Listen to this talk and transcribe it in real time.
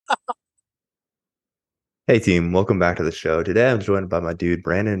Hey team, welcome back to the show. Today I'm joined by my dude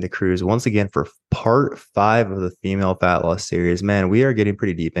Brandon DaCruz once again for part five of the female fat loss series. Man, we are getting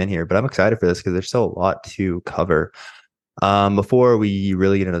pretty deep in here, but I'm excited for this because there's still a lot to cover. Before we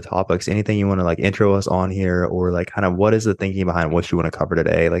really get into the topics, anything you want to like intro us on here, or like kind of what is the thinking behind what you want to cover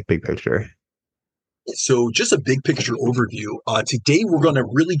today, like big picture? So, just a big picture overview. Today, we're going to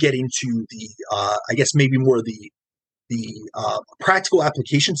really get into I guess maybe more of the practical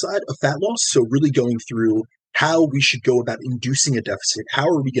application side of fat loss. So, really going through how we should go about inducing a deficit. How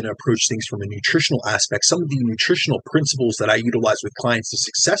are we going to approach things from a nutritional aspect? Some of the nutritional principles that I utilize with clients to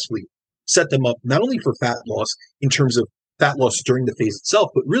successfully set them up not only for fat loss in terms of fat loss during the phase itself,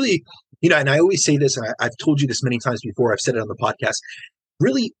 but really, and I always say this, and I've told you this many times before. I've said it on the podcast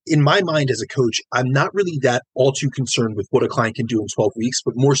really, in my mind as a coach, I'm not really that all too concerned with what a client can do in 12 weeks,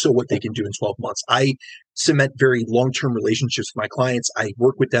 but more so what they can do in 12 months. I cement very long-term relationships with my clients. I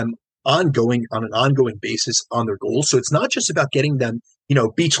work with them on an ongoing basis on their goals. So it's not just about getting them,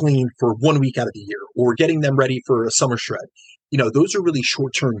 beach lean for 1 week out of the year or getting them ready for a summer shred. Those are really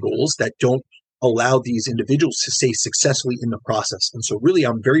short-term goals that don't allow these individuals to stay successfully in the process. And so really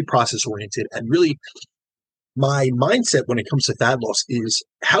I'm very process oriented and really my mindset when it comes to fat loss is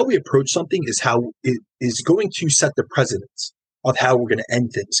how we approach something is how it is going to set the precedence of how we're going to end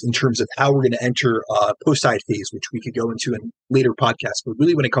things in terms of how we're going to enter post-diet phase, which we could go into in later podcasts. But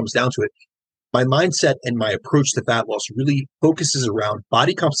really, when it comes down to it, my mindset and my approach to fat loss really focuses around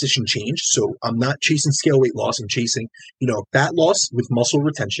body composition change. So I'm not chasing scale weight loss. I'm chasing, fat loss with muscle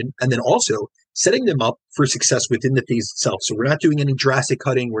retention, and then also setting them up for success within the phase itself. So we're not doing any drastic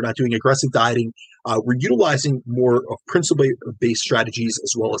cutting. We're not doing aggressive dieting. We're utilizing more of principle-based strategies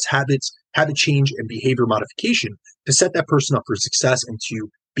as well as habit change, and behavior modification to set that person up for success and to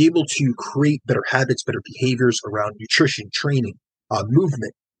be able to create better habits, better behaviors around nutrition, training,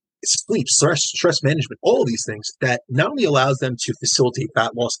 movement, sleep, stress management, all of these things that not only allows them to facilitate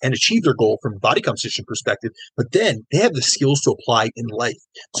fat loss and achieve their goal from a body composition perspective, but then they have the skills to apply in life.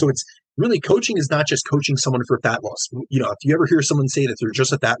 So it's really coaching is not just coaching someone for fat loss. If you ever hear someone say that they're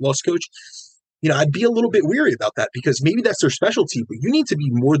just a fat loss coach, I'd be a little bit weary about that because maybe that's their specialty, but you need to be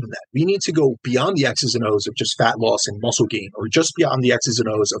more than that. We need to go beyond the X's and O's of just fat loss and muscle gain, or just beyond the X's and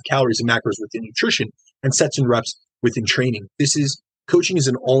O's of calories and macros within nutrition and sets and reps within training. Coaching is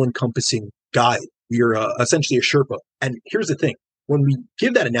an all-encompassing guide. We are essentially a Sherpa. And here's the thing. When we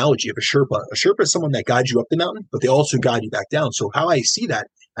give that analogy of a Sherpa is someone that guides you up the mountain, but they also guide you back down. So how I see that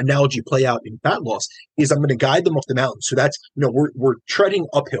analogy play out in fat loss is I'm going to guide them up the mountain. So that's, we're treading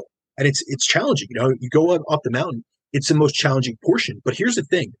uphill. And it's challenging. You go up the mountain, it's the most challenging portion. But here's the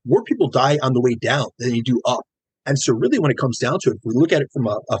thing: more people die on the way down than they do up. And so, really, when it comes down to it, if we look at it from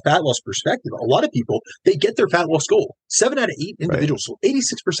a fat loss perspective, a lot of people they get their fat loss goal. 7 out of 8 Right. individuals, so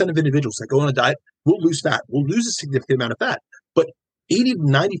 86% of individuals that go on a diet will lose fat, will lose a significant amount of fat. But 80 to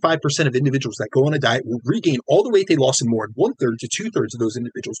 95% of individuals that go on a diet will regain all the weight they lost and more. And 1/3 to 2/3 of those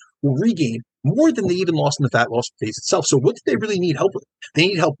individuals will regain more than they even lost in the fat loss phase itself. So what do they really need help with? They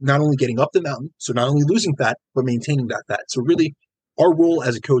need help not only getting up the mountain, so not only losing fat, but maintaining that fat. So really, our role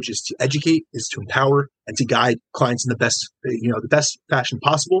as a coach is to educate, is to empower, and to guide clients in the best fashion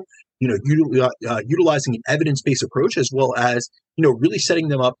possible. Utilizing an evidence-based approach as well as really setting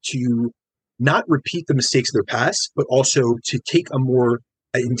them up to not repeat the mistakes of their past, but also to take a more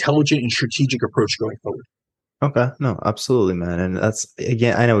intelligent and strategic approach going forward. Okay. No, absolutely, man. And that's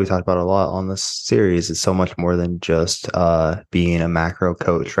again, I know we talked about it a lot on this series. It's so much more than just being a macro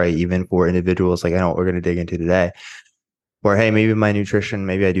coach, right? Even for individuals, like I know what we're gonna dig into today. Where hey, maybe my nutrition,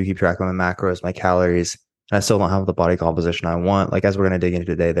 maybe I do keep track of my macros, my calories, and I still don't have the body composition I want. Like as we're gonna dig into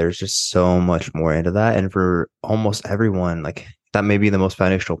today, there's just so much more into that. And for almost everyone, like that may be the most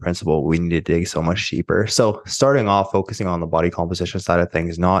foundational principle. We need to dig so much deeper. So starting off, focusing on the body composition side of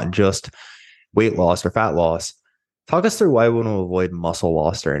things, not just weight loss or fat loss. Talk us through why we want to avoid muscle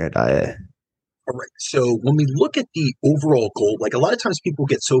loss during a diet. All right. So when we look at the overall goal, like a lot of times people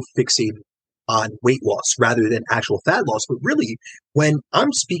get so fixated on weight loss rather than actual fat loss. But really, when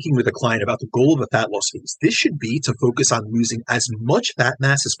I'm speaking with a client about the goal of a fat loss phase, this should be to focus on losing as much fat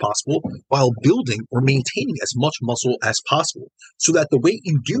mass as possible while building or maintaining as much muscle as possible so that the weight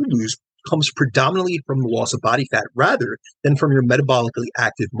you do lose comes predominantly from the loss of body fat rather than from your metabolically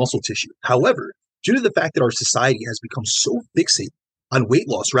active muscle tissue. However, due to the fact that our society has become so fixated on weight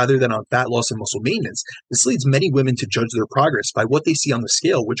loss rather than on fat loss and muscle maintenance, this leads many women to judge their progress by what they see on the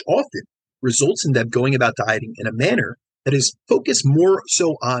scale, which often results in them going about dieting in a manner that is focused more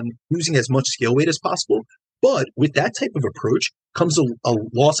so on losing as much scale weight as possible. But with that type of approach comes a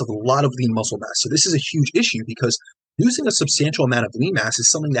loss of a lot of lean muscle mass. So this is a huge issue because Losing a substantial amount of lean mass is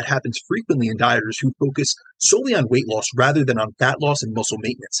something that happens frequently in dieters who focus solely on weight loss rather than on fat loss and muscle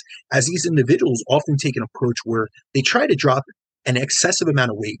maintenance, as these individuals often take an approach where they try to drop an excessive amount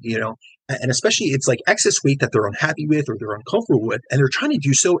of weight, and especially it's like excess weight that they're unhappy with or they're uncomfortable with, and they're trying to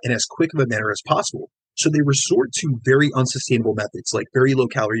do so in as quick of a manner as possible. So they resort to very unsustainable methods like very low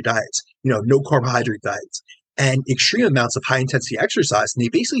calorie diets, no carbohydrate diets, and extreme amounts of high intensity exercise. And they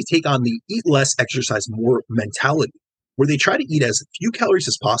basically take on the eat less, exercise more mentality, where they try to eat as few calories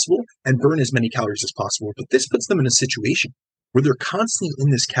as possible and burn as many calories as possible. But this puts them in a situation where they're constantly in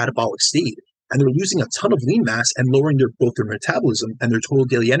this catabolic state and they're losing a ton of lean mass and lowering both their metabolism and their total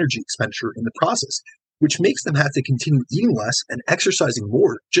daily energy expenditure in the process, which makes them have to continue eating less and exercising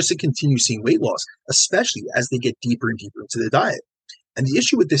more just to continue seeing weight loss, especially as they get deeper and deeper into the diet. And the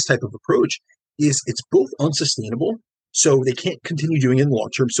issue with this type of approach is it's both unsustainable, so they can't continue doing it in the long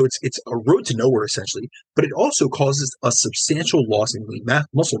term. So it's a road to nowhere essentially, but it also causes a substantial loss in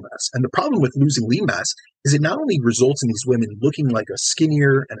muscle mass. And the problem with losing lean mass is it not only results in these women looking like a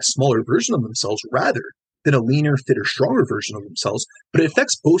skinnier and a smaller version of themselves rather than a leaner, fitter, stronger version of themselves, but it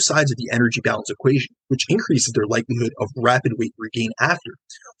affects both sides of the energy balance equation, which increases their likelihood of rapid weight regain after.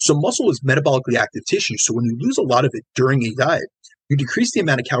 So muscle is metabolically active tissue. So when you lose a lot of it during a diet, you decrease the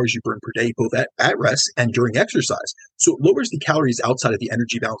amount of calories you burn per day, both at rest and during exercise. So it lowers the calories outside of the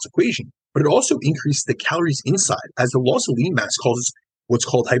energy balance equation, but it also increases the calories inside, as the loss of lean mass causes what's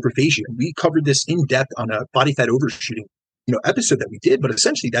called hyperphagia. We covered this in depth on a body fat overshooting episode that we did, but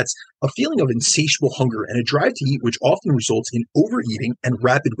essentially that's a feeling of insatiable hunger and a drive to eat, which often results in overeating and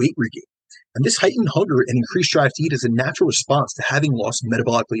rapid weight regain. And this heightened hunger and increased drive to eat is a natural response to having lost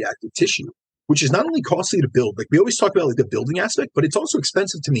metabolically active tissue, which is not only costly to build, like we always talk about like the building aspect, but it's also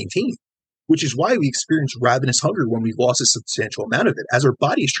expensive to maintain, which is why we experience ravenous hunger when we've lost a substantial amount of it, as our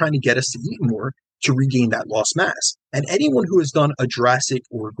body is trying to get us to eat more to regain that lost mass. And anyone who has done a drastic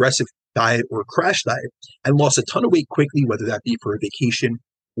or aggressive diet or a crash diet and lost a ton of weight quickly, whether that be for a vacation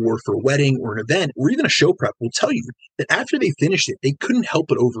or for a wedding or an event or even a show prep, will tell you that after they finished it, they couldn't help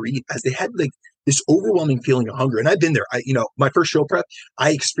but overeat, as they had like this overwhelming feeling of hunger. And I've been there. My first show prep,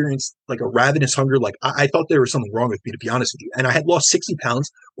 I experienced like a ravenous hunger. Like I thought there was something wrong with me, to be honest with you. And I had lost 60 pounds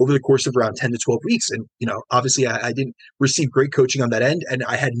over the course of around 10 to 12 weeks. And, obviously I didn't receive great coaching on that end, and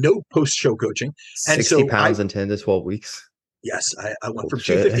I had no post-show coaching. And 60 pounds in 10 to 12 weeks. Yes, I went from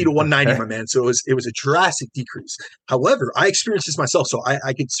 250 to 190, my man. So it was a drastic decrease. However, I experienced this myself, so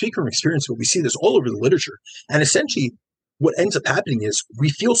I can speak from experience, but we see this all over the literature. And essentially, what ends up happening is we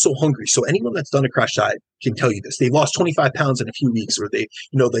feel so hungry. So anyone that's done a crash diet can tell you this. They lost 25 pounds in a few weeks, or they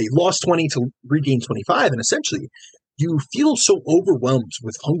lost 20 to regain 25. And essentially, you feel so overwhelmed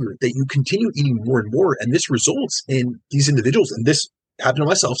with hunger that you continue eating more and more. And this results in these individuals, and this happened to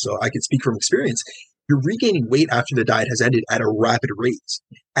myself, so I can speak from experience. You're regaining weight after the diet has ended at a rapid rate.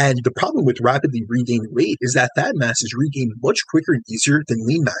 And the problem with rapidly regaining weight is that fat mass is regained much quicker and easier than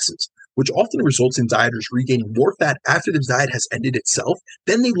lean masses, which often results in dieters regaining more fat after the diet has ended itself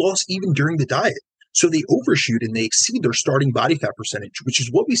than they lost even during the diet. So they overshoot and they exceed their starting body fat percentage, which is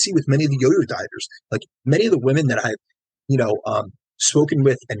what we see with many of the yo-yo dieters. Like many of the women that I've, spoken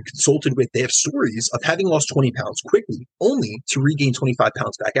with and consulted with, they have stories of having lost 20 pounds quickly, only to regain 25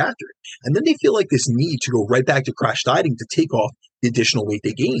 pounds back after. And then they feel like this need to go right back to crash dieting to take off the additional weight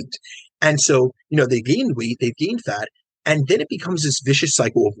they gained. And so, they gained weight, they've gained fat, and then it becomes this vicious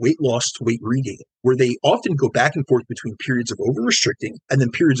cycle of weight loss to weight regain, where they often go back and forth between periods of over-restricting and then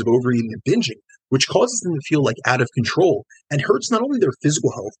periods of overeating and binging, which causes them to feel like out of control and hurts not only their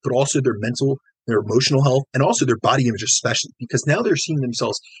physical health, but also their mental, their emotional health, and also their body image, especially because now they're seeing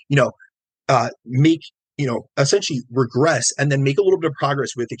themselves, make, essentially regress and then make a little bit of progress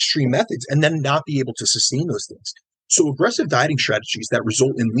with extreme methods and then not be able to sustain those things. So aggressive dieting strategies that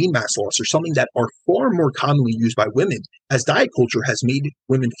result in lean mass loss are something that are far more commonly used by women, as diet culture has made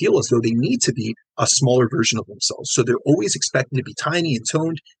women feel as though they need to be a smaller version of themselves. So they're always expected to be tiny and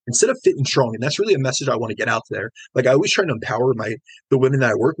toned instead of fit and strong. And that's really a message I want to get out there. Like I always try to empower the women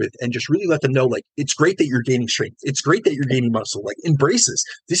that I work with and just really let them know, like, it's great that you're gaining strength. It's great that you're gaining muscle. Like embrace this.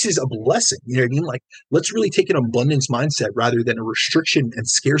 This is a blessing. You know what I mean? Like let's really take an abundance mindset rather than a restriction and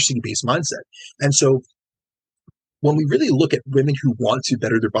scarcity based mindset. And so when we really look at women who want to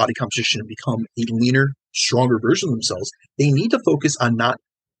better their body composition and become a leaner, stronger version of themselves, they need to focus on not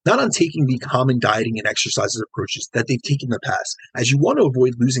on taking the common dieting and exercises approaches that they've taken in the past, as you want to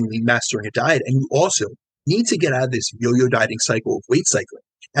avoid losing lean mass during a diet, and you also need to get out of this yo-yo dieting cycle of weight cycling.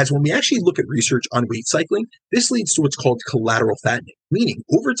 As when we actually look at research on weight cycling, this leads to what's called collateral fattening, meaning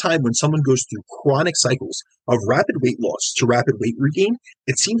over time, when someone goes through chronic cycles of rapid weight loss to rapid weight regain,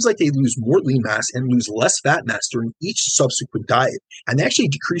 it seems like they lose more lean mass and lose less fat mass during each subsequent diet, and they actually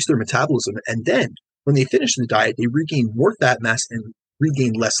decrease their metabolism. And then when they finish the diet, they regain more fat mass and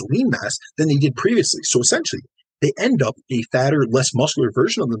regain less lean mass than they did previously. So essentially, they end up a fatter, less muscular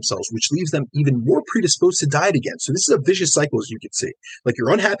version of themselves, which leaves them even more predisposed to diet again. So this is a vicious cycle, as you can see. Like,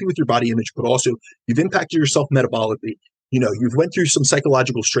 you're unhappy with your body image, but also you've impacted yourself metabolically. You've went through some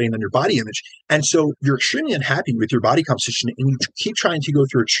psychological strain on your body image. And so you're extremely unhappy with your body composition, and you keep trying to go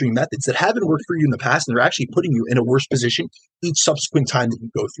through extreme methods that haven't worked for you in the past, and they're actually putting you in a worse position each subsequent time that you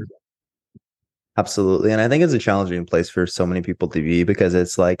go through them. Absolutely. And I think it's a challenging place for so many people to be, because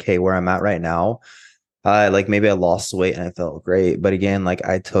it's like, hey, where I'm at right now, like maybe I lost weight and I felt great. But again, like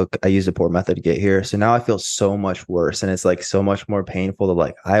I used a poor method to get here. So now I feel so much worse. And it's like so much more painful to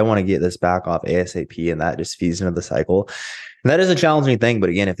like, I want to get this back off ASAP. And that just feeds into the cycle. And that is a challenging thing. But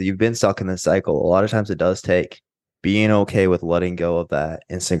again, if you've been stuck in this cycle, a lot of times it does take being okay with letting go of that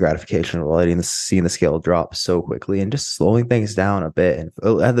instant gratification, or seeing the scale drop so quickly, and just slowing things down a bit.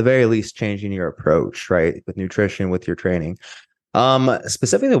 And at the very least, changing your approach, right? With nutrition, with your training.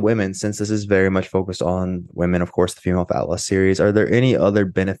 Specifically women, since this is very much focused on women, of course, the female fat loss series, are there any other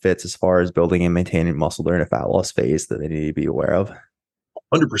benefits as far as building and maintaining muscle during a fat loss phase that they need to be aware of?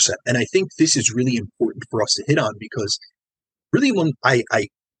 100%. And I think this is really important for us to hit on, because really, when I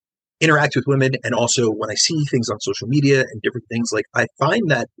interact with women, and also when I see things on social media and different things, like, I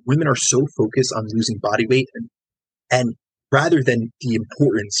find that women are so focused on losing body weight, and rather than the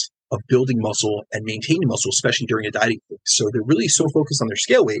importance of building muscle and maintaining muscle, especially during a dieting phase. So they're really so focused on their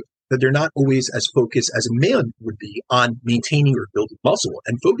scale weight that they're not always as focused as a man would be on maintaining or building muscle.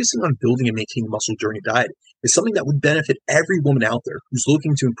 And focusing on building and maintaining muscle during a diet is something that would benefit every woman out there who's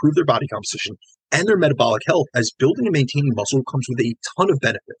looking to improve their body composition and their metabolic health, as building and maintaining muscle comes with a ton of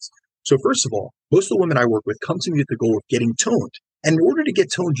benefits. So first of all, most of the women I work with come to me with the goal of getting toned. And in order to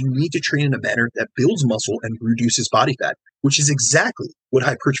get toned, you need to train in a manner that builds muscle and reduces body fat, which is exactly what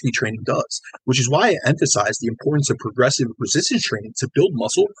hypertrophy training does, which is why I emphasize the importance of progressive resistance training to build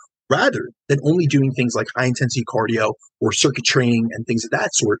muscle, rather than only doing things like high-intensity cardio or circuit training and things of that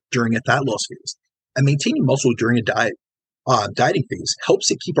sort during a fat loss phase. And maintaining muscle during a dieting phase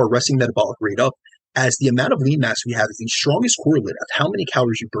helps it keep our resting metabolic rate up, as the amount of lean mass we have is the strongest correlate of how many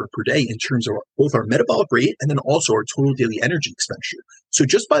calories you burn per day in terms of both our metabolic rate and then also our total daily energy expenditure. So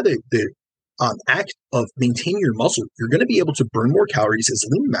just by the act of maintaining your muscle, you're going to be able to burn more calories, as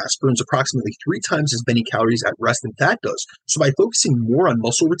lean mass burns approximately 3 times as many calories at rest than fat does. So by focusing more on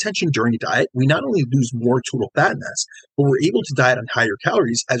muscle retention during a diet, we not only lose more total fat mass, but we're able to diet on higher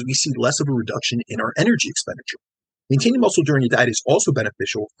calories, as we see less of a reduction in our energy expenditure. Maintaining muscle during a diet is also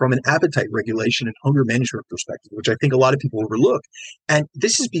beneficial from an appetite regulation and hunger management perspective, which I think a lot of people overlook. And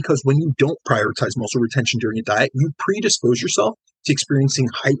this is because when you don't prioritize muscle retention during a diet, you predispose yourself to experiencing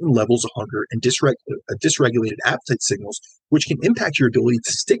heightened levels of hunger and dysregulated appetite signals, which can impact your ability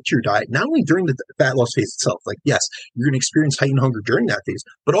to stick to your diet, not only during the fat loss phase itself. Like, yes, you're going to experience heightened hunger during that phase,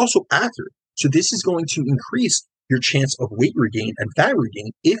 but also after. So this is going to increase your chance of weight regain and fat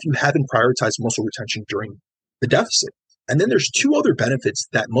regain if you haven't prioritized muscle retention during the deficit. And then there's 2 other benefits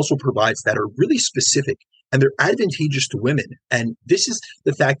that muscle provides that are really specific, and they're advantageous to women. And this is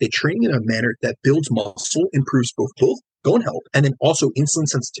the fact that training in a manner that builds muscle improves both bone health and then also insulin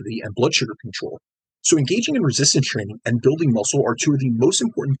sensitivity and blood sugar control. So engaging in resistance training and building muscle are 2 of the most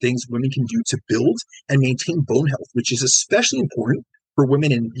important things women can do to build and maintain bone health, which is especially important for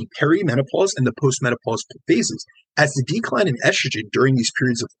women in the perimenopause and the postmenopause phases, as the decline in estrogen during these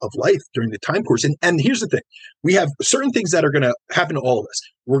periods of life, during the time course. And here's the thing, we have certain things that are going to happen to all of us.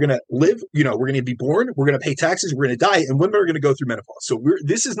 We're going to live, we're going to be born, we're going to pay taxes, we're going to die, and women are going to go through menopause. So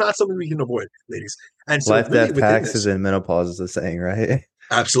this is not something we can avoid, ladies. And so Life, really death, within taxes, this, and menopause is the saying, right?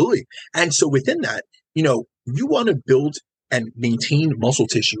 absolutely. And so within that, you want to build and maintain muscle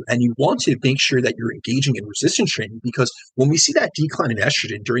tissue, and you want to make sure that you're engaging in resistance training, because when we see that decline in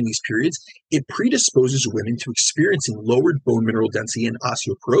estrogen during these periods, it predisposes women to experiencing lowered bone mineral density and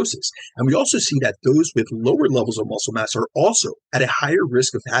osteoporosis. And we also see that those with lower levels of muscle mass are also at a higher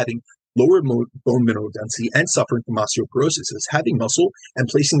risk of having lower bone mineral density and suffering from osteoporosis, as having muscle and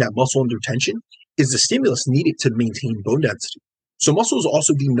placing that muscle under tension is the stimulus needed to maintain bone density. So muscle is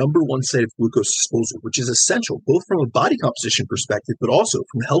also the number 1 site of glucose disposal, which is essential both from a body composition perspective, but also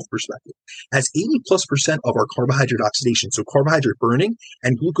from a health perspective, as 80+% of our carbohydrate oxidation, so carbohydrate burning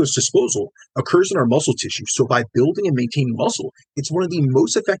and glucose disposal, occurs in our muscle tissue. So by building and maintaining muscle, it's one of the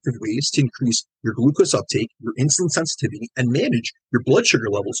most effective ways to increase your glucose uptake, your insulin sensitivity, and manage your blood sugar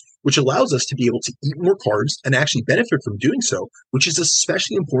levels, which allows us to be able to eat more carbs and actually benefit from doing so, which is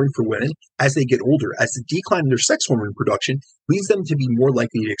especially important for women as they get older, as the decline in their sex hormone production leads them to be more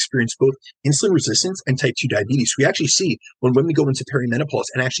likely to experience both insulin resistance and type 2 diabetes. We actually see when women go into perimenopause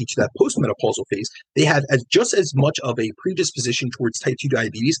and actually to that postmenopausal phase, they have just as much of a predisposition towards type 2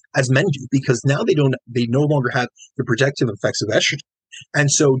 diabetes as men do, because now they no longer have the protective effects of estrogen.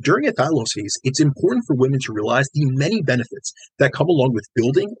 And so during a fat loss phase, it's important for women to realize the many benefits that come along with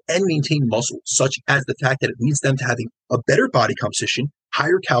building and maintaining muscle, such as the fact that it leads them to having a better body composition,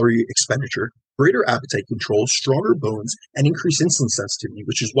 higher calorie expenditure, greater appetite control, stronger bones, and increased insulin sensitivity,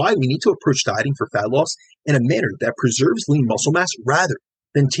 which is why we need to approach dieting for fat loss in a manner that preserves lean muscle mass rather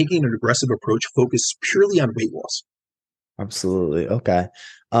than taking an aggressive approach focused purely on weight loss. Absolutely. Okay.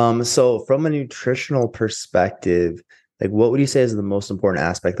 So from a nutritional perspective, like what would you say is the most important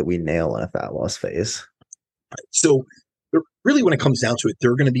aspect that we nail in a fat loss phase? So really, when it comes down to it, there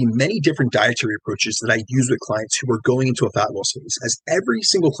are going to be many different dietary approaches that I use with clients who are going into a fat loss phase. As every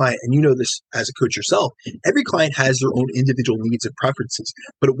single client, and you know this as a coach yourself, every client has their own individual needs and preferences.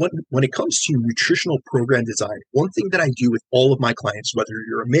 But when it comes to nutritional program design, one thing that I do with all of my clients, whether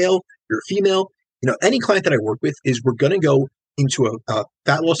you're a male, you're a female, any client that I work with, is we're going to go into a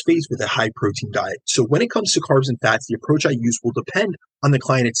fat loss phase with a high protein diet. So when it comes to carbs and fats, the approach I use will depend on the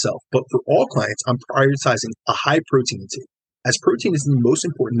client itself. But for all clients, I'm prioritizing a high protein intake, as protein is the most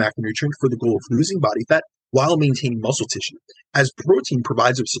important macronutrient for the goal of losing body fat while maintaining muscle tissue. As protein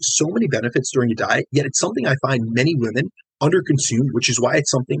provides us so many benefits during a diet, yet it's something I find many women underconsume, which is why it's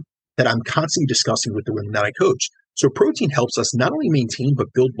something that I'm constantly discussing with the women that I coach. So protein helps us not only maintain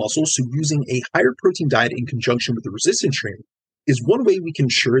but build muscle. So using a higher protein diet in conjunction with the resistance training is one way we can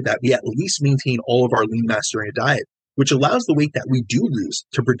ensure that we at least maintain all of our lean mass during a diet, which allows the weight that we do lose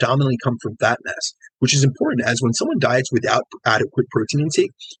to predominantly come from fat mass, which is important, as when someone diets without adequate protein intake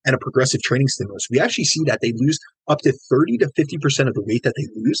and a progressive training stimulus, we actually see that they lose up to 30 to 50% of the weight that they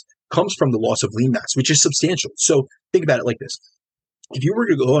lose comes from the loss of lean mass, which is substantial. So think about it like this. If you were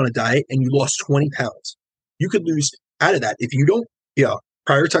to go on a diet and you lost 20 pounds, you could lose out of that. If you don't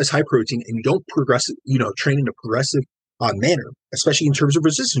prioritize high protein and you don't train in a progressive manner, especially in terms of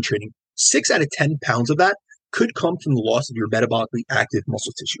resistance training, 6 out of 10 pounds of that could come from the loss of your metabolically active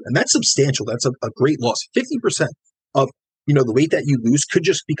muscle tissue. And that's substantial. That's a great loss. 50% of the weight that you lose could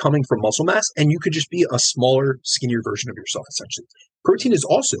just be coming from muscle mass, and you could just be a smaller, skinnier version of yourself, essentially. Protein is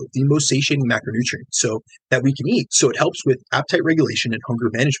also the most satiating macronutrient that we can eat. So it helps with appetite regulation and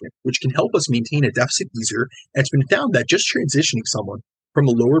hunger management, which can help us maintain a deficit easier. And it's been found that just transitioning someone from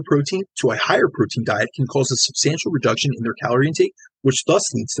a lower protein to a higher protein diet can cause a substantial reduction in their calorie intake, which thus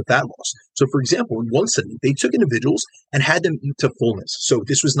leads to fat loss. So for example, in one study, they took individuals and had them eat to fullness. So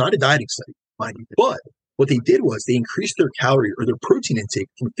this was not a dieting study, mind you, but what they did was they increased their calorie or their protein intake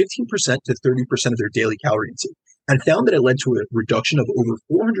from 15% to 30% of their daily calorie intake, and found that it led to a reduction of over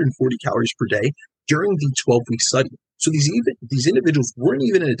 440 calories per day during the 12-week study. So these individuals weren't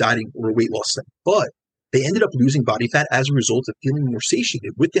even in a dieting or a weight loss study, but they ended up losing body fat as a result of feeling more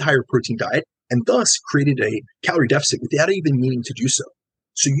satiated with the higher protein diet, and thus created a calorie deficit without even meaning to do so.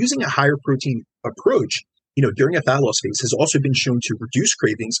 So using a higher protein approach, during a fat loss phase has also been shown to reduce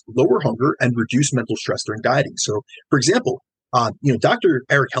cravings, lower hunger, and reduce mental stress during dieting. So for example, Dr.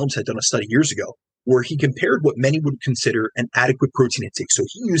 Eric Helms had done a study years ago where he compared what many would consider an adequate protein intake. So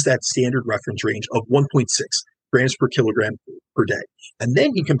he used that standard reference range of 1.6 grams per kilogram per day. And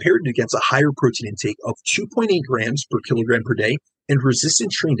then he compared it against a higher protein intake of 2.8 grams per kilogram per day in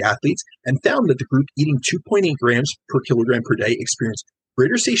resistance trained athletes, and found that the group eating 2.8 grams per kilogram per day experienced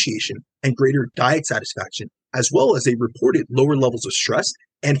greater satiation and greater diet satisfaction, as well as they reported lower levels of stress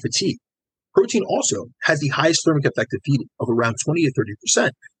and fatigue. Protein also has the highest thermic effect of feeding of around 20 to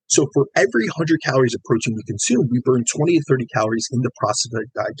 30%. So for every 100 calories of protein we consume, we burn 20 to 30 calories in the process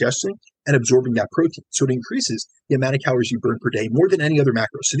of digesting and absorbing that protein. So it increases the amount of calories you burn per day more than any other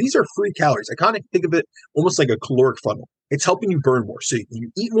macro. So these are free calories. I kind of think of it almost like a caloric funnel. It's helping you burn more. So you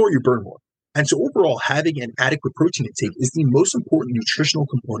eat more, you burn more. And so overall, having an adequate protein intake is the most important nutritional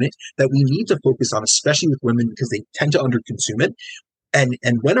component that we need to focus on, especially with women, because they tend to underconsume it. And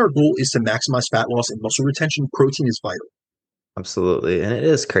when our goal is to maximize fat loss and muscle retention, protein is vital. Absolutely. And it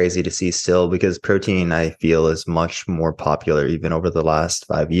is crazy to see still, because protein, I feel, is much more popular even over the last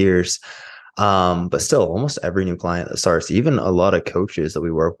 5 years. But still, almost every new client that starts, even a lot of coaches that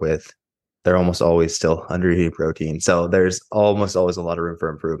we work with, they're almost always still under eating protein. So there's almost always a lot of room for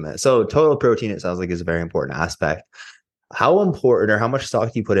improvement. So total protein, it sounds like, is a very important aspect. How important or how much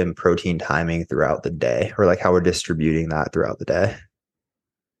stock do you put in protein timing throughout the day, or like how we're distributing that throughout the day?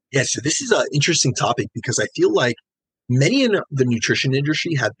 Yeah, so this is an interesting topic because I feel like many in the nutrition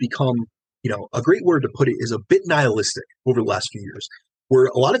industry have become, a great word to put it is a bit nihilistic over the last few years, where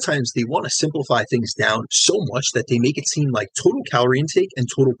a lot of times they want to simplify things down so much that they make it seem like total calorie intake and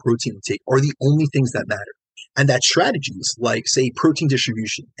total protein intake are the only things that matter. And that strategies like, say, protein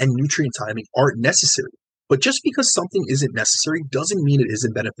distribution and nutrient timing aren't necessary. But just because something isn't necessary doesn't mean it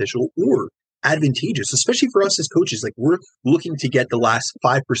isn't beneficial or advantageous, especially for us as coaches. Like we're looking to get the last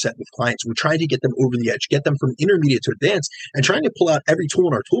 5% with clients. We're trying to get them over the edge, get them from intermediate to advanced, and trying to pull out every tool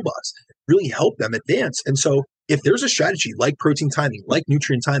in our toolbox, really help them advance. And so if there's a strategy like protein timing, like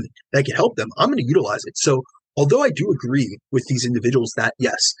nutrient timing that can help them, I'm going to utilize it. So although I do agree with these individuals that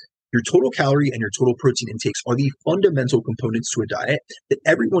yes, your total calorie and your total protein intakes are the fundamental components to a diet that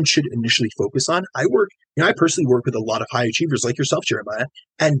everyone should initially focus on. I personally work with a lot of high achievers like yourself, Jeremiah,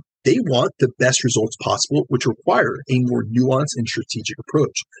 and they want the best results possible, which require a more nuanced and strategic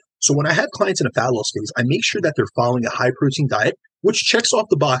approach. So when I have clients in a fat loss phase, I make sure that they're following a high protein diet, which checks off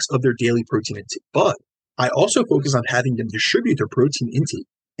the box of their daily protein intake. But I also focus on having them distribute their protein intake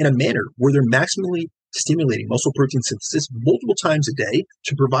in a manner where they're maximally stimulating muscle protein synthesis multiple times a day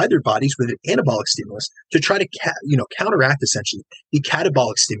to provide their bodies with an anabolic stimulus to try to counteract essentially the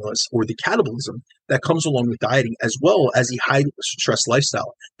catabolic stimulus or the catabolism that comes along with dieting, as well as the high stress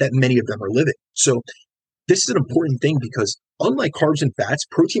lifestyle that many of them are living. So this is an important thing because unlike carbs and fats,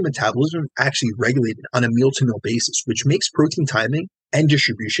 protein metabolism is actually regulated on a meal to meal basis, which makes protein timing and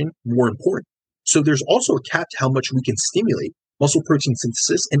distribution more important. So there's also a cap to how much we can stimulate muscle protein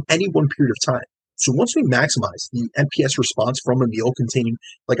synthesis in any one period of time. So once we maximize the MPS response from a meal containing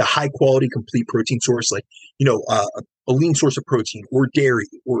like a high quality complete protein source, like, a lean source of protein or dairy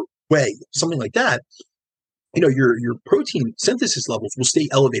or whey, something like that, your protein synthesis levels will stay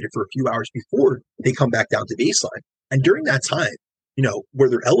elevated for a few hours before they come back down to baseline. And during that time, where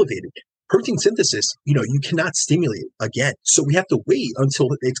they're elevated, protein synthesis, you cannot stimulate again. So we have to wait until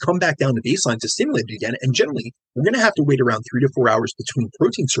it's come back down to baseline to stimulate it again. And generally, we're going to have to wait around 3 to 4 hours between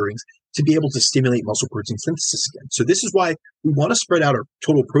protein servings to be able to stimulate muscle protein synthesis again. So this is why we want to spread out our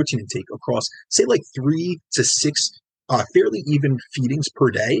total protein intake across, say, like 3 to 6 fairly even feedings per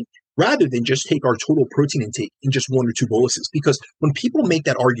day, rather than just take our total protein intake in just 1 or 2 boluses. Because when people make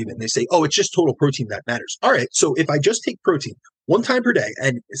that argument, they say, oh, it's just total protein that matters. All right, so if I just take protein 1 time per day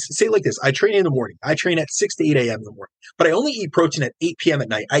and say like this, I train in the morning, I train at 6 to 8 a.m. in the morning, but I only eat protein at 8 p.m. at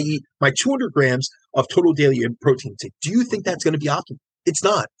night. I eat my 200 grams of total daily protein intake. Do you think that's going to be optimal? It's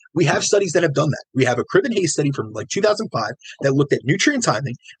not. We have studies that have done that. We have a Cribb and Hayes study from like 2005 that looked at nutrient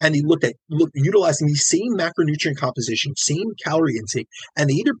timing, and they looked at utilizing the same macronutrient composition, same calorie intake, and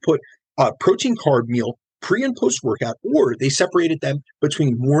they either put a protein carb meal pre and post workout, or they separated them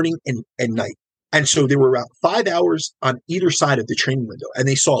between morning and night. And so they were around 5 hours on either side of the training window, and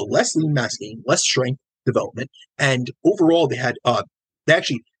they saw less lean mass gain, less strength development, and overall they had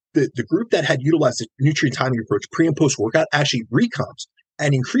the group that had utilized the nutrient timing approach pre and post workout actually recomps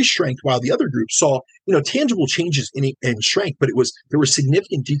and increased strength, while the other group saw tangible changes in strength, but there were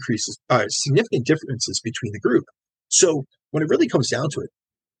significant differences between the group. So when it really comes down to it,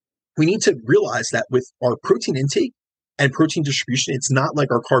 we need to realize that with our protein intake and protein distribution, it's not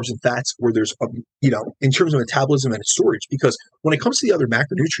like our carbs and fats where there's, in terms of metabolism and storage, because when it comes to the other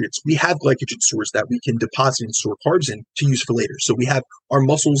macronutrients, we have glycogen stores that we can deposit and store carbs in to use for later. So we have our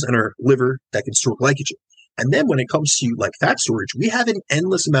muscles and our liver that can store glycogen. And then when it comes to like fat storage, we have an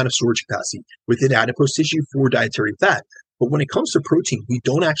endless amount of storage capacity within adipose tissue for dietary fat. But when it comes to protein, we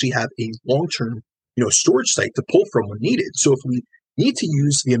don't actually have a long-term, storage site to pull from when needed. So if we need to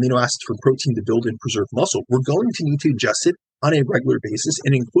use the amino acids from protein to build and preserve muscle, we're going to need to ingest it on a regular basis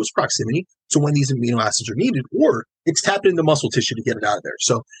and in close proximity to when these amino acids are needed, or it's tapped into muscle tissue to get it out of there.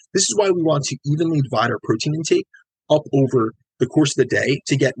 So this is why we want to evenly divide our protein intake up over the course of the day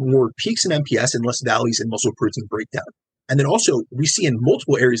to get more peaks in MPS and less valleys in muscle protein breakdown. And then also, we see in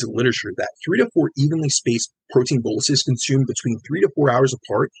multiple areas of literature that 3 to 4 evenly spaced protein boluses consumed between 3 to 4 hours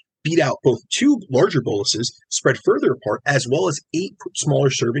apart beat out both 2 larger boluses spread further apart, as well as 8 smaller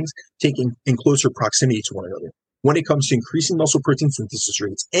servings taken in closer proximity to one another when it comes to increasing muscle protein synthesis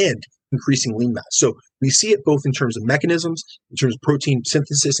rates and increasing lean mass. So we see it both in terms of mechanisms, in terms of protein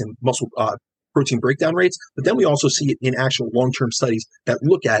synthesis and muscle protein breakdown rates, but then we also see it in actual long-term studies that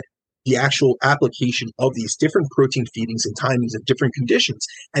look at the actual application of these different protein feedings and timings of different conditions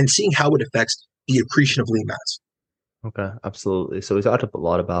and seeing how it affects the accretion of lean mass. Okay, absolutely. So we talked a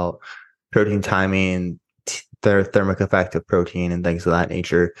lot about protein timing, the thermic effect of protein and things of that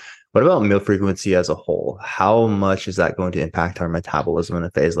nature. What about meal frequency as a whole? How much is that going to impact our metabolism in a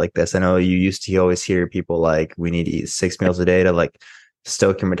phase like this? I know you used to always hear people like, we need to eat 6 meals a day to like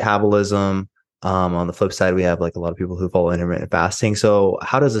stoke your metabolism. On the flip side, we have like a lot of people who follow intermittent fasting. So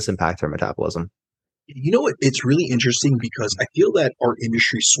how does this impact their metabolism? You know what? It's really interesting because I feel that our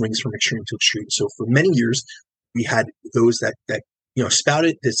industry swings from extreme to extreme. So for many years, we had those that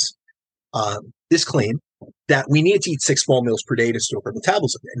spouted this claim that we needed to eat 6 small meals per day to stoke our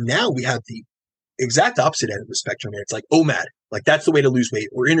metabolism, and now we have the exact opposite end of the spectrum. And it's like OMAD, like that's the way to lose weight,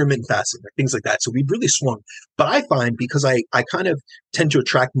 or intermittent fasting, or things like that. So we've really swung. But I find because I kind of tend to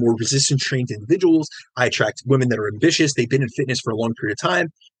attract more resistance trained individuals, I attract women that are ambitious. They've been in fitness for a long period of time.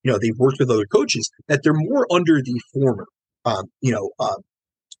 They've worked with other coaches that they're more under the former, um, you know, uh,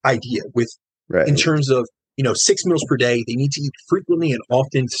 idea with in Right. terms of 6 meals per day. They need to eat frequently and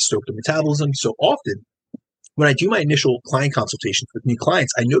often to stoke the metabolism. So often when I do my initial client consultations with new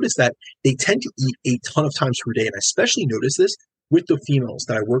clients, I notice that they tend to eat a ton of times per day. And I especially notice this with the females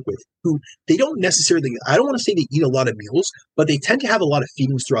that I work with who they don't necessarily, I don't want to say they eat a lot of meals, but they tend to have a lot of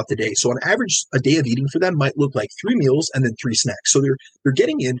feedings throughout the day. So on average, a day of eating for them might look like 3 meals and then 3 snacks. So they're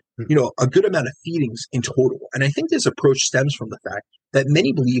getting in, a good amount of feedings in total. And I think this approach stems from the fact that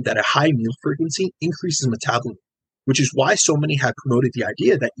many believe that a high meal frequency increases metabolism, which is why so many have promoted the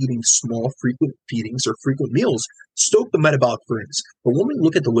idea that eating small, frequent feedings or frequent meals stoke the metabolic furnace. But when we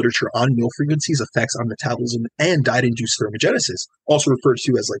look at the literature on meal frequency's effects on metabolism and diet-induced thermogenesis, also referred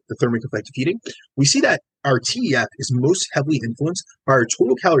to as like the thermic effect of eating, we see that our TEF is most heavily influenced by our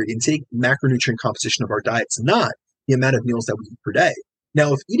total calorie intake, macronutrient composition of our diets, not the amount of meals that we eat per day.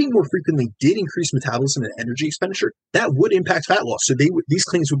 Now, if eating more frequently did increase metabolism and energy expenditure, that would impact fat loss. So these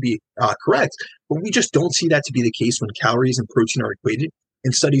claims would be correct, but we just don't see that to be the case when calories and protein are equated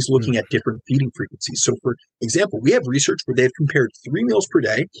in studies looking at different feeding frequencies. So, for example, we have research where they've compared 3 meals per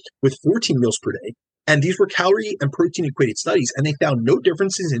day with 14 meals per day. And these were calorie and protein equated studies, and they found no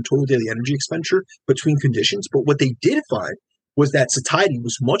differences in total daily energy expenditure between conditions. But what they did find was that satiety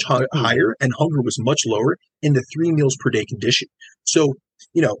was much higher and hunger was much lower in the 3 meals per day condition. So,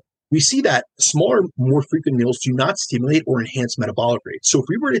 we see that smaller, more frequent meals do not stimulate or enhance metabolic rate. So if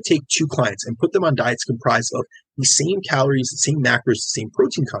we were to take two clients and put them on diets comprised of the same calories, the same macros, the same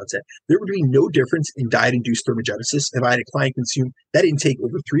protein content, there would be no difference in diet-induced thermogenesis if I had a client consume that intake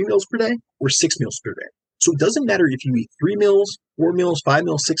over 3 meals per day or 6 meals per day. So it doesn't matter if you eat 3 meals, 4 meals, 5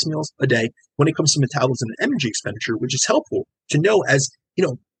 meals, 6 meals a day when it comes to metabolism and energy expenditure, which is helpful to know as,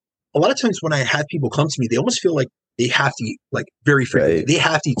 a lot of times when I have people come to me, they almost feel like they have to eat like very frequently. Right. They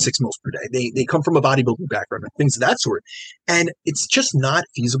have to eat 6 meals per day. They come from a bodybuilding background and things of that sort. And it's just not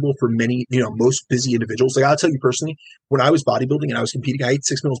feasible for many, most busy individuals. Like I'll tell you personally, when I was bodybuilding and I was competing, I ate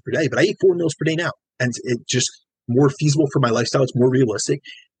 6 meals per day, but I eat 4 meals per day now. And it's just more feasible for my lifestyle. It's more realistic.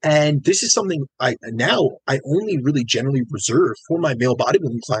 And this is something I only really generally reserve for my male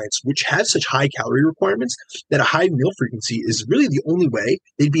bodybuilding clients, which have such high calorie requirements that a high meal frequency is really the only way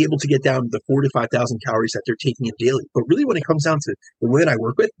they'd be able to get down the 4,000 to 5,000 calories that they're taking in daily. But really, when it comes down to the women I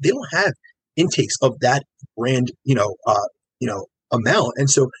work with, they don't have intakes of that brand, amount. And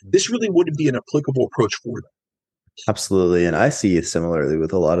so this really wouldn't be an applicable approach for them. Absolutely. And I see it similarly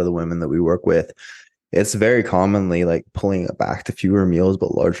with a lot of the women that we work with. It's very commonly like pulling it back to fewer meals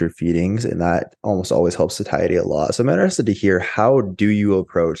but larger feedings, and that almost always helps satiety a lot. So I'm interested to hear, how do you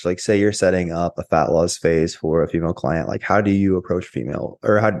approach, like, say you're setting up a fat loss phase for a female client, like how do you approach female,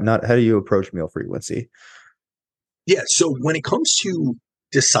 or how do you approach meal frequency? Yeah. So when it comes to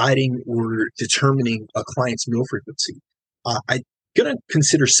deciding or determining a client's meal frequency, I'm going to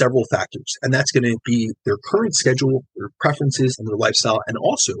consider several factors, and that's going to be their current schedule, their preferences, and their lifestyle, and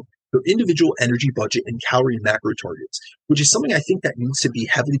also their individual energy budget and calorie and macro targets, which is something I think that needs to be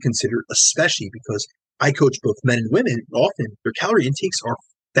heavily considered, especially because I coach both men and women. And often their calorie intakes are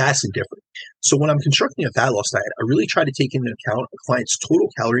vastly different. So when I'm constructing a fat loss diet, I really try to take into account a client's total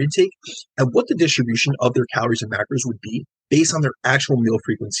calorie intake and what the distribution of their calories and macros would be based on their actual meal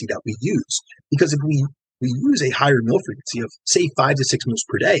frequency that we use. Because if we use a higher meal frequency of, say, 5 to 6 meals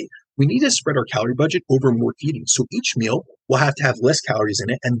per day, we need to spread our calorie budget over more feedings. So each meal will have to have less calories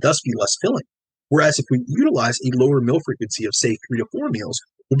in it and thus be less filling. Whereas if we utilize a lower meal frequency of, say, 3 to 4 meals,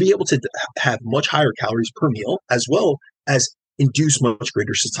 we'll be able to have much higher calories per meal, as well as induce much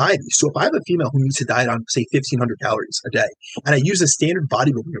greater satiety. So if I have a female who needs to diet on, say, 1,500 calories a day, and I use a standard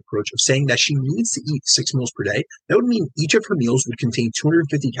bodybuilding approach of saying that she needs to eat 6 meals per day, that would mean each of her meals would contain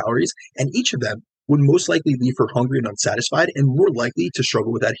 250 calories, and each of them would most likely leave her hungry and unsatisfied and more likely to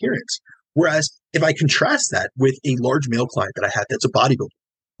struggle with adherence. Whereas if I contrast that with a large male client that I have that's a bodybuilder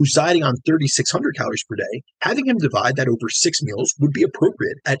who's dieting on 3,600 calories per day, having him divide that over 6 meals would be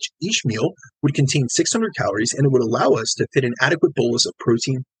appropriate. At each meal would contain 600 calories, and it would allow us to fit an adequate bolus of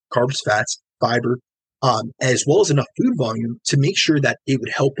protein, carbs, fats, fiber, as well as enough food volume to make sure that it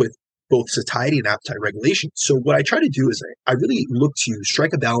would help with both satiety and appetite regulation. So what I try to do is I really look to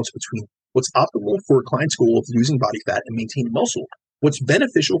strike a balance between what's optimal for a client's goal of losing body fat and maintaining muscle, what's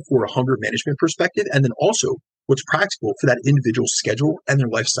beneficial for a hunger management perspective, and then also what's practical for that individual's schedule and their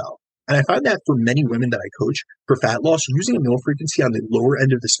lifestyle. And I find that for many women that I coach for fat loss, using a meal frequency on the lower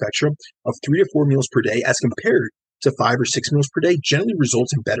end of the spectrum of 3 to 4 meals per day as compared to 5 or 6 meals per day generally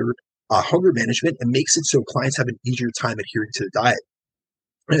results in better hunger management and makes it so clients have an easier time adhering to the diet.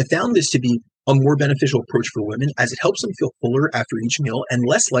 And I found this to be a more beneficial approach for women as it helps them feel fuller after each meal and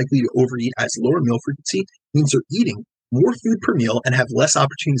less likely to overeat, as lower meal frequency means they're eating more food per meal and have less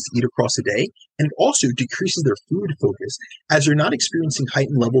opportunities to eat across the day. And it also decreases their food focus as they're not experiencing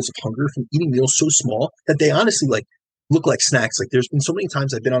heightened levels of hunger from eating meals so small that they honestly look like snacks. Like there's been so many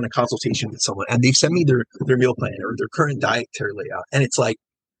times I've been on a consultation with someone and they've sent me their meal plan or their current dietary layout. And it's like,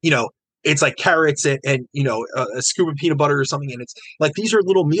 you know, it's like carrots and a scoop of peanut butter or something. And it's like, these are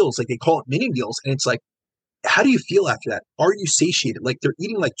little meals, like they call it mini meals. And it's like, how do you feel after that? Are you satiated? Like they're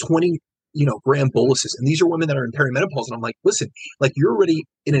eating like 20, gram boluses. And these are women that are in perimenopause. And I'm like, listen, like you're already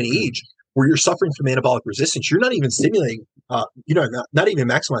in an age where you're suffering from anabolic resistance. You're not even stimulating, not even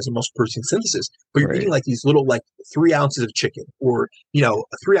maximizing muscle protein synthesis, but you're eating Right. like these little, like 3 ounces of chicken or,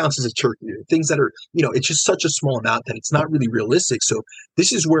 3 ounces of turkey, things that are, it's just such a small amount that it's not really realistic. So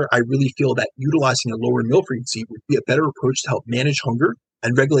this is where I really feel that utilizing a lower meal frequency would be a better approach to help manage hunger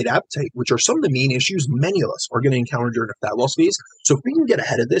and regulate appetite, which are some of the main issues many of us are going to encounter during a fat loss phase. So if we can get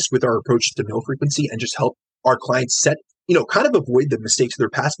ahead of this with our approach to meal frequency and just help our clients set, kind of avoid the mistakes of their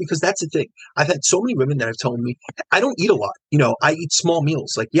past, because that's the thing. I've had so many women that have told me, I don't eat a lot. I eat small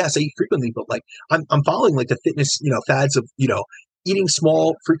meals. Like, yes, I eat frequently, but like I'm following like the fitness, fads of, eating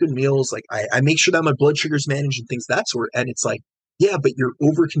small, frequent meals. Like I make sure that my blood sugar's managed and things of that sort. And it's like, yeah, but you're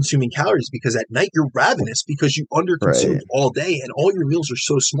over consuming calories because at night you're ravenous because you under consumed Right. all day and all your meals are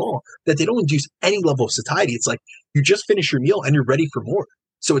so small that they don't induce any level of satiety. It's like you just finish your meal and you're ready for more.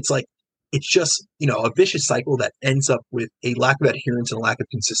 So it's like, it's just, a vicious cycle that ends up with a lack of adherence and a lack of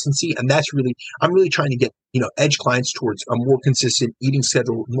consistency. And that's really, I'm really trying to get, edge clients towards a more consistent eating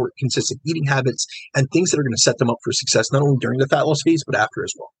schedule, more consistent eating habits, and things that are going to set them up for success, not only during the fat loss phase, but after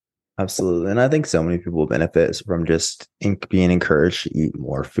as well. Absolutely. And I think so many people benefit from just being encouraged to eat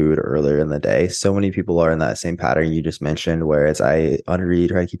more food earlier in the day. So many people are in that same pattern you just mentioned, whereas I undereat,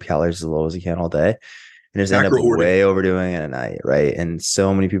 try to keep calories as low as you can all day and just end up Macro hoarding. way overdoing it at night. Right. And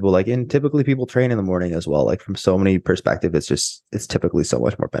so many people and typically people train in the morning as well. Like from so many perspectives, it's typically so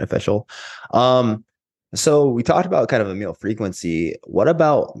much more beneficial. Um, so we talked about kind of a meal frequency. What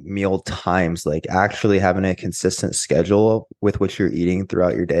about meal times? Like actually having a consistent schedule with which you're eating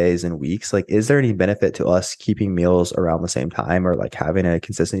throughout your days and weeks. Like, is there any benefit to us keeping meals around the same time or like having a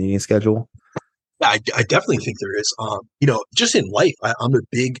consistent eating schedule? Yeah, I definitely think there is. Just in life, I'm a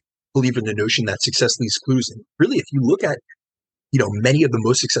big believer in the notion that success leaves clues. And really, if you look at many of the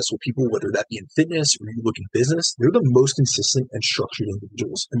most successful people, whether that be in fitness or you look in business, they're the most consistent and structured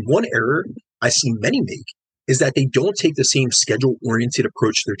individuals. And one error I see many make is that they don't take the same schedule oriented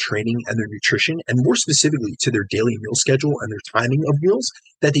approach to their training and their nutrition, and more specifically to their daily meal schedule and their timing of meals,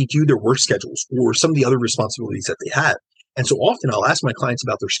 that they do their work schedules or some of the other responsibilities that they have. And so often I'll ask my clients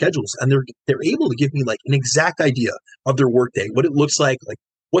about their schedules and they're able to give me like an exact idea of their workday, what it looks like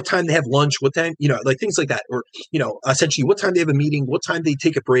what time they have lunch, what time, like things like that. Or, essentially what time they have a meeting, what time they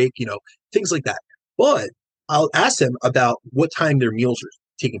take a break, things like that. But I'll ask them about what time their meals are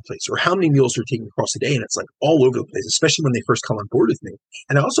taking place or how many meals are taking across the day. And it's like all over the place, especially when they first come on board with me.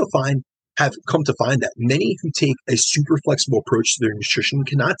 And I also have come to find that many who take a super flexible approach to their nutrition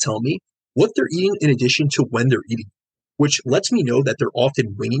cannot tell me what they're eating in addition to when they're eating, which lets me know that they're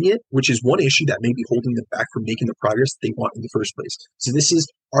often winging it, which is one issue that may be holding them back from making the progress they want in the first place. So this is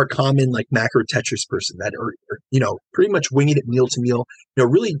our common like macro Tetris person that are pretty much winging it meal to meal,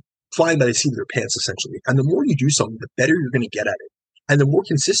 really flying by the seat of their pants essentially. And the more you do something, the better you're going to get at it. And the more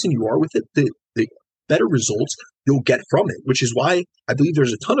consistent you are with it, the better results you'll get from it, which is why I believe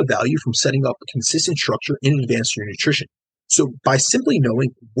there's a ton of value from setting up a consistent structure in advance to your nutrition. So by simply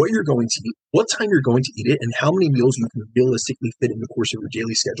knowing what you're going to eat, what time you're going to eat it, and how many meals you can realistically fit in the course of your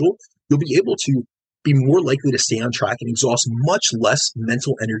daily schedule, you'll be able to be more likely to stay on track and exhaust much less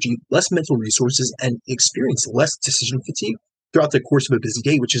mental energy, less mental resources, and experience less decision fatigue throughout the course of a busy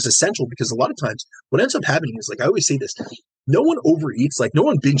day, which is essential because a lot of times what ends up happening is, like I always say this, no one overeats, like no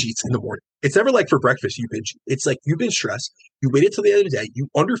one binge eats in the morning. It's never like for breakfast you binge. It's like you've been stressed, you waited till the end of the day, you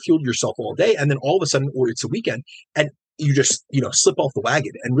underfueled yourself all day, and then all of a sudden, or it's a weekend, and you just slip off the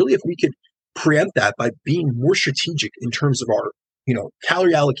wagon. And really, if we could preempt that by being more strategic in terms of our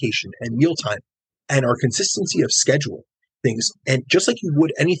calorie allocation and mealtime, and our consistency of schedule things. And just like you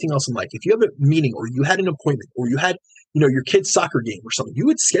would anything else in life, if you have a meeting or you had an appointment or you had, your kid's soccer game or something, you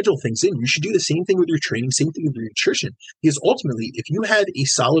would schedule things in. You should do the same thing with your training, same thing with your nutrition. Because ultimately, if you have a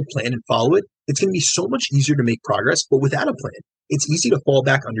solid plan and follow it, it's going to be so much easier to make progress. But without a plan, it's easy to fall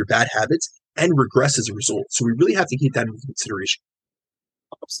back on your bad habits and regress as a result. So we really have to keep that into consideration.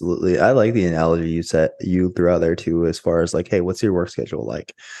 Absolutely. I like the analogy you threw out there too, as far as like, hey, what's your work schedule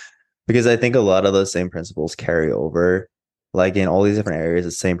like? Because I think a lot of those same principles carry over, like in all these different areas,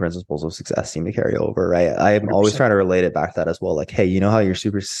 the same principles of success seem to carry over, right? I'm always 100%. trying to relate it back to that as well. Like, hey, you know how you're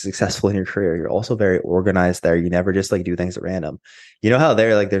super successful in your career? You're also very organized there. You never just like do things at random. You know how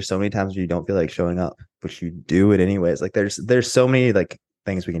there, like, there's so many times where you don't feel like showing up, but you do it anyways. Like, there's so many like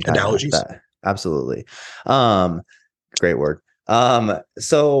things we can tag on Analogies. that. Absolutely. Um, Great word.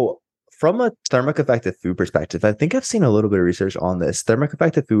 So from a thermic effective food perspective, I think I've seen a little bit of research on this. Thermic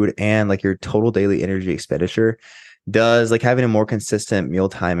effective food and like your total daily energy expenditure does like having a more consistent meal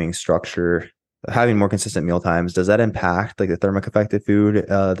timing structure, having more consistent meal times, does that impact like the thermic effective food,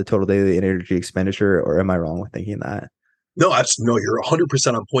 the total daily energy expenditure, or am I wrong with thinking that? No, no, you're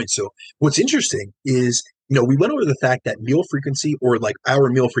 100% on point. So what's interesting is, we went over the fact that meal frequency or like our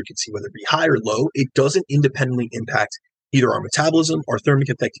meal frequency, whether it be high or low, it doesn't independently impact either our metabolism, our thermic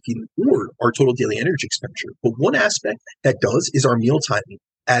effective eating, or our total daily energy expenditure. But one aspect that does is our meal timing,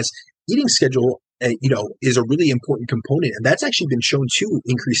 as eating schedule, is a really important component. And that's actually been shown to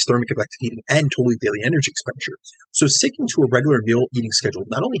increase thermic effective eating and total daily energy expenditure. So sticking to a regular meal eating schedule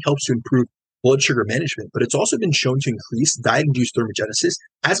not only helps to improve blood sugar management, but it's also been shown to increase diet-induced thermogenesis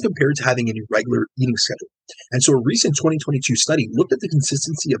as compared to having an irregular eating schedule. And so a recent 2022 study looked at the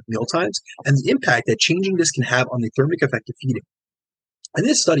consistency of meal times and the impact that changing this can have on the thermic effect of feeding. In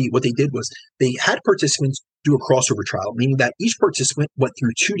this study, what they did was they had participants do a crossover trial, meaning that each participant went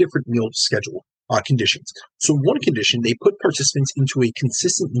through two different meal schedule conditions. So, in one condition, they put participants into a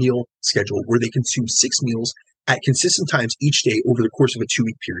consistent meal schedule where they consume 6 meals at consistent times each day over the course of a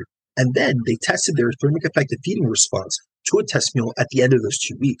 2-week period. And then they tested their thermic effective feeding response to a test meal at the end of those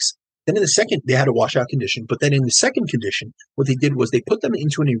 2 weeks. Then in the second, they had a washout condition. But then in the second condition, what they did was they put them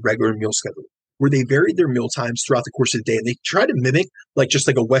into an irregular meal schedule where they varied their meal times throughout the course of the day. And they tried to mimic like just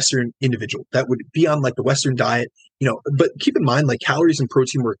like a Western individual that would be on like the Western diet, but keep in mind like calories and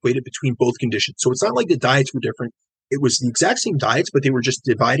protein were equated between both conditions. So it's not like the diets were different. It was the exact same diets, but they were just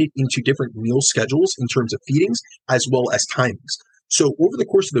divided into different meal schedules in terms of feedings as well as timings. So over the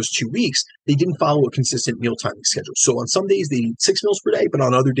course of those 2 weeks, they didn't follow a consistent meal timing schedule. So on some days they eat 6 meals per day, but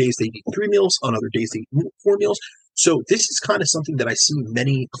on other days they eat 3 meals. On other days they eat 4 meals. So this is kind of something that I see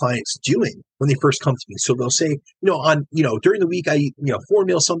many clients doing when they first come to me. So they'll say, during the week I eat, 4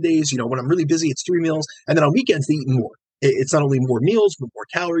 meals some days. When I'm really busy, it's 3 meals, and then on weekends they eat more. It's not only more meals but more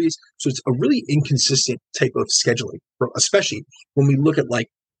calories. So it's a really inconsistent type of scheduling, especially when we look at like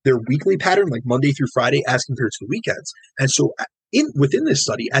their weekly pattern, like Monday through Friday, as compared to the weekends. And so within this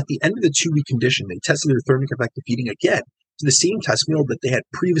study, at the end of the 2-week condition, they tested their thermic effective eating again to the same test meal that they had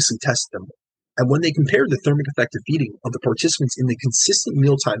previously tested them with. And when they compared the thermic effective feeding of the participants in the consistent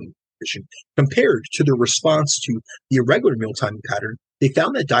meal timing condition compared to their response to the irregular meal timing pattern, they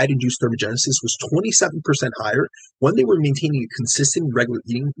found that diet-induced thermogenesis was 27% higher when they were maintaining a consistent regular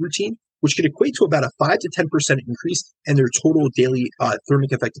eating routine, which could equate to about a 5 to 10% increase in their total daily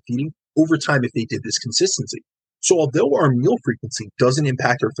thermic effective feeding over time if they did this consistency. So although our meal frequency doesn't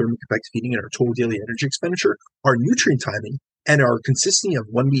impact our thermic effective feeding and our total daily energy expenditure, our nutrient timing and our consistency of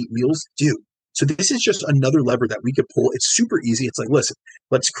when we eat meals do. So this is just another lever that we could pull. It's super easy. It's like, listen,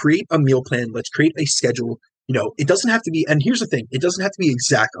 let's create a meal plan. Let's create a schedule. It doesn't have to be, and here's the thing, it doesn't have to be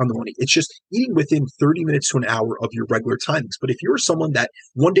exact on the money. It's just eating within 30 minutes to an hour of your regular timings. But if you're someone that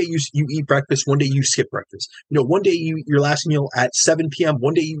one day you eat breakfast, one day you skip breakfast, one day you eat your last meal at 7 p.m.,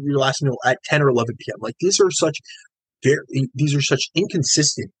 one day you eat your last meal at 10 or 11 p.m. Like these are such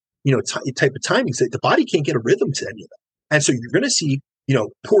inconsistent, type of timings that the body can't get a rhythm to any of that. And so you're going to see,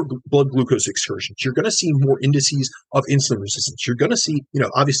 poor blood glucose excursions. You're going to see more indices of insulin resistance. You're going to see,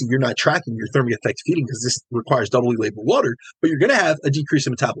 obviously you're not tracking your thermic effective feeding because this requires doubly labeled water, but you're going to have a decrease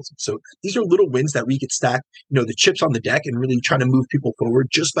in metabolism. So these are little wins that we could stack, the chips on the deck and really trying to move people forward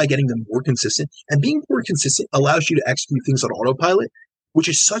just by getting them more consistent. And being more consistent allows you to execute things on autopilot, which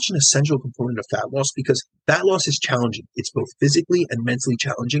is such an essential component of fat loss because fat loss is challenging. It's both physically and mentally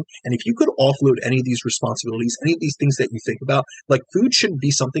challenging. And if you could offload any of these responsibilities, any of these things that you think about, like food shouldn't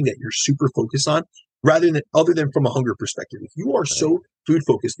be something that you're super focused on. rather than other than from a hunger perspective. If you are Right. so food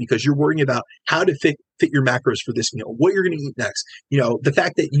focused because you're worrying about how to fit your macros for this meal, what you're going to eat next, the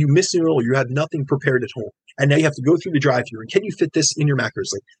fact that you miss a meal, you have nothing prepared at home, and now you have to go through the drive-through, and can you fit this in your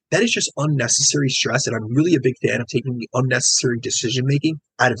macros? Like that is just unnecessary stress, and I'm really a big fan of taking the unnecessary decision making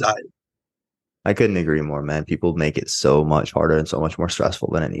out of diet. I couldn't agree more, man. People make it so much harder and so much more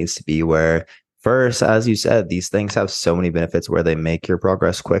stressful than it needs to be. Where first, as you said, these things have so many benefits where they make your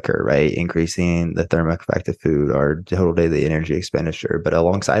progress quicker, right? Increasing the thermic effect of food or total daily energy expenditure. But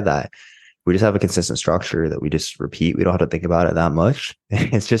alongside that, we just have a consistent structure that we just repeat. We don't have to think about it that much.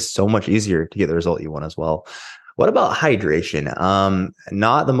 It's just so much easier to get the result you want as well. What about hydration?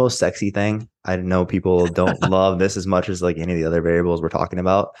 Not the most sexy thing. I know people don't love this as much as like any of the other variables we're talking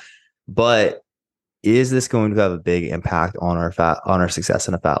about, but is this going to have a big impact on our success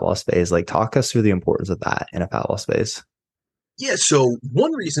in a fat loss phase? Like, talk us through the importance of that in a fat loss phase. Yeah, so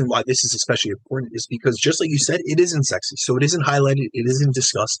one reason why this is especially important is because just like you said, it isn't sexy. So it isn't highlighted, it isn't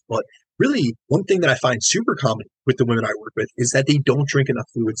discussed. But really, one thing that I find super common with the women I work with is that they don't drink enough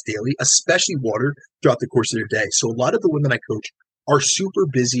fluids daily, especially water throughout the course of their day. So a lot of the women I coach are super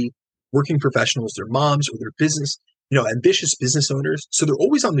busy working professionals, their moms or their business, ambitious business owners. So they're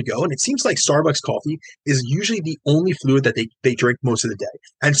always on the go. And it seems like Starbucks coffee is usually the only fluid that they drink most of the day.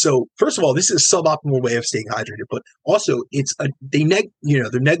 And so, first of all, this is a suboptimal way of staying hydrated, but also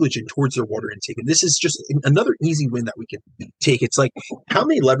they're negligent towards their water intake. And this is just another easy win that we can take. It's like, how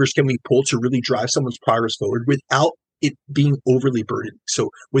many levers can we pull to really drive someone's progress forward without it being overly burdened? So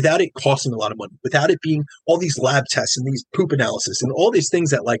without it costing a lot of money, without it being all these lab tests and these poop analysis and all these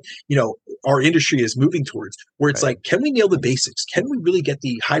things that our industry is moving towards, where it's Right. like, can we nail the basics? Can we really get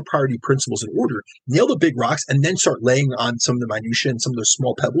the high priority principles in order, nail the big rocks, and then start laying on some of the minutia and some of those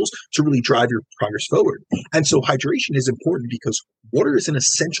small pebbles to really drive your progress forward? And so hydration is important because water is an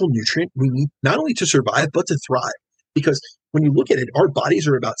essential nutrient we need not only to survive, but to thrive. Because when you look at it, our bodies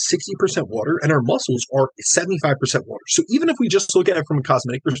are about 60% water and our muscles are 75% water. So even if we just look at it from a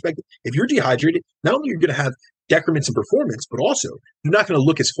cosmetic perspective, if you're dehydrated, not only are you going to have decrements in performance, but also you're not going to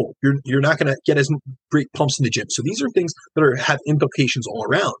look as full. You're not going to get as great pumps in the gym. So these are things that have implications all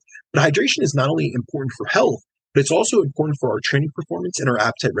around. But hydration is not only important for health, but it's also important for our training performance and our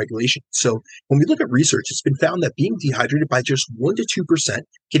appetite regulation. So when we look at research, it's been found that being dehydrated by just 1% to 2%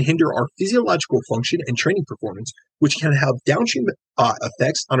 can hinder our physiological function and training performance, which can have downstream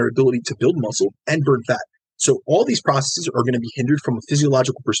effects on our ability to build muscle and burn fat. So all these processes are going to be hindered from a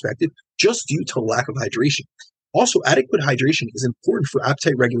physiological perspective just due to lack of hydration. Also, adequate hydration is important for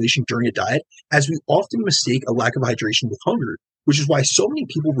appetite regulation during a diet, as we often mistake a lack of hydration with hunger, which is why so many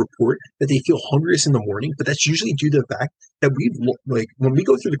people report that they feel hungriest in the morning, but that's usually due to the fact that when we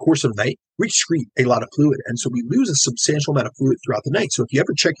go through the course of the night, we excrete a lot of fluid, and so we lose a substantial amount of fluid throughout the night. So if you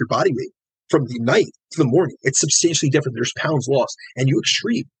ever check your body weight from the night to the morning, it's substantially different. There's pounds lost, and you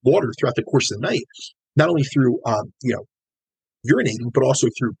excrete water throughout the course of the night, not only through urinating, but also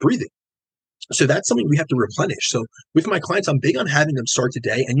through breathing. So that's something we have to replenish. So with my clients, I'm big on having them start the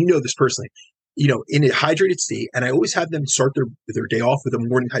day, and you know this personally, in a hydrated state, and I always have them start their day off with a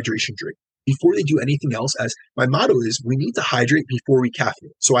morning hydration drink before they do anything else, as my motto is we need to hydrate before we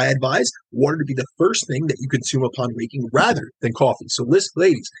caffeinate. So I advise water to be the first thing that you consume upon waking rather than coffee. So listen,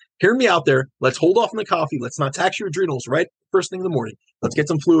 ladies, hear me out there. Let's hold off on the coffee. Let's not tax your adrenals right first thing in the morning. Let's get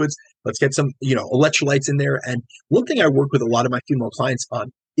some fluids. Let's get some, electrolytes in there. And one thing I work with a lot of my female clients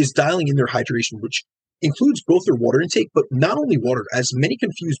on is dialing in their hydration, which includes both their water intake, but not only water, as many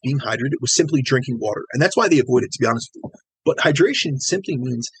confuse being hydrated with simply drinking water. And that's why they avoid it, to be honest with you. But hydration simply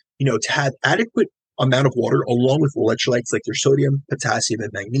means, to have adequate amount of water along with electrolytes like their sodium, potassium, and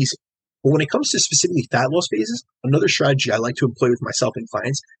magnesium. But when it comes to specifically fat loss phases, another strategy I like to employ with myself and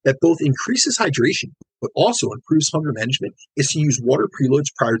clients that both increases hydration, but also improves hunger management is to use water preloads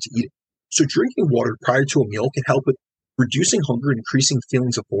prior to eating. So drinking water prior to a meal can help with reducing hunger and increasing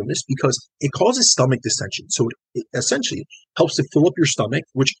feelings of fullness because it causes stomach distension. So it essentially helps to fill up your stomach,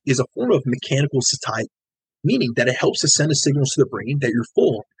 which is a form of mechanical satiety, meaning that it helps to send a signal to the brain that you're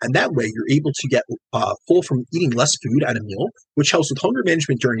full. And that way you're able to get full from eating less food at a meal, which helps with hunger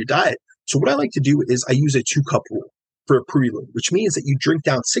management during your diet. So what I like to do is I use a 2-cup rule for a preload, which means that you drink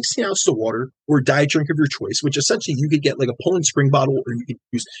down 16 ounces of water or a diet drink of your choice, which essentially you could get like a Poland Spring bottle or you could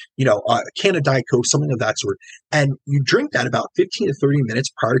use, a can of Diet Coke, something of that sort. And you drink that about 15 to 30 minutes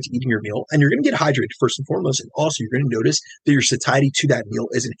prior to eating your meal. And you're going to get hydrated first and foremost. And also you're going to notice that your satiety to that meal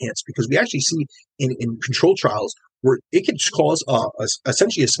is enhanced because we actually see in control trials where it could cause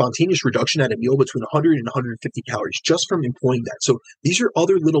essentially a spontaneous reduction at a meal between 100 and 150 calories just from employing that. So these are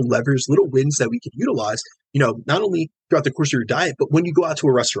other little levers, little wins that we could utilize, not only throughout the course of your diet, but when you go out to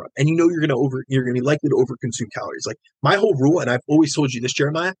a restaurant and you're going to be likely to overconsume calories. Like my whole rule, and I've always told you this,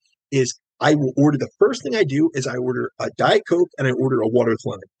 Jeremiah, is I will order the first thing I do is I order a Diet Coke and I order a water with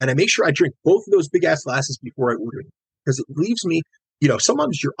lemon. And I make sure I drink both of those big ass glasses before I order them because it leaves me,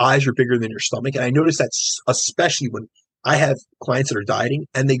 sometimes your eyes are bigger than your stomach. And I notice that especially when I have clients that are dieting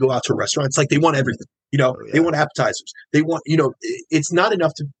and they go out to restaurants, like they want everything, Oh they yeah. want appetizers. They want, it's not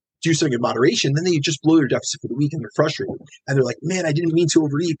enough to do something in moderation. Then they just blow their deficit for the week and they're frustrated. And they're like, man, I didn't mean to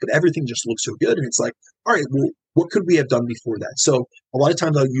overeat, but everything just looks so good. And it's like, all right, well, what could we have done before that? So a lot of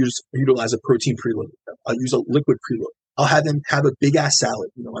times I'll utilize a protein preload. I'll use a liquid preload. I'll have them have a big ass salad,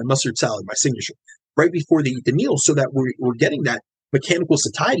 my mustard salad, my signature, right before they eat the meal so that we're getting that mechanical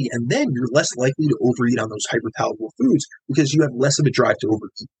satiety. And then you're less likely to overeat on those hyperpalatable foods because you have less of a drive to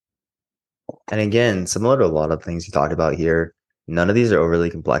overeat. And again, similar to a lot of things you talked about here, none of these are overly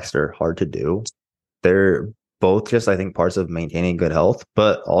complex or hard to do. They're both just, I think, parts of maintaining good health,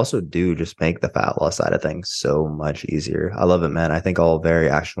 but also do just make the fat loss side of things so much easier. I love it, man. I think all very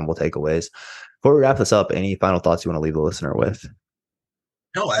actionable takeaways. Before we wrap this up, any final thoughts you want to leave the listener with?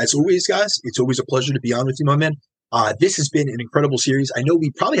 No, as always, guys, it's always a pleasure to be on with you, my man. This has been an incredible series. I know we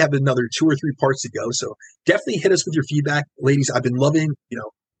probably have another 2 or 3 parts to go, so definitely hit us with your feedback, ladies. I've been loving,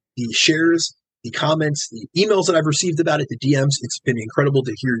 the shares, the comments, the emails that I've received about it, the DMs. It's been incredible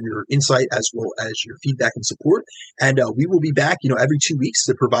to hear your insight as well as your feedback and support. And we will be back, every 2 weeks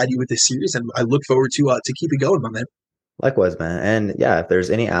to provide you with this series. And I look forward to keep it going, my man. Likewise, man. And yeah, if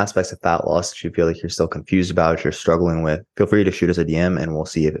there's any aspects of fat loss that you feel like you're still confused about, you're struggling with, feel free to shoot us a DM and we'll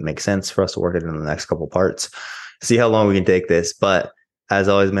see if it makes sense for us to work it in the next couple parts, see how long we can take this. But as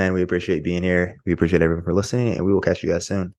always, man, we appreciate being here. We appreciate everyone for listening and we will catch you guys soon.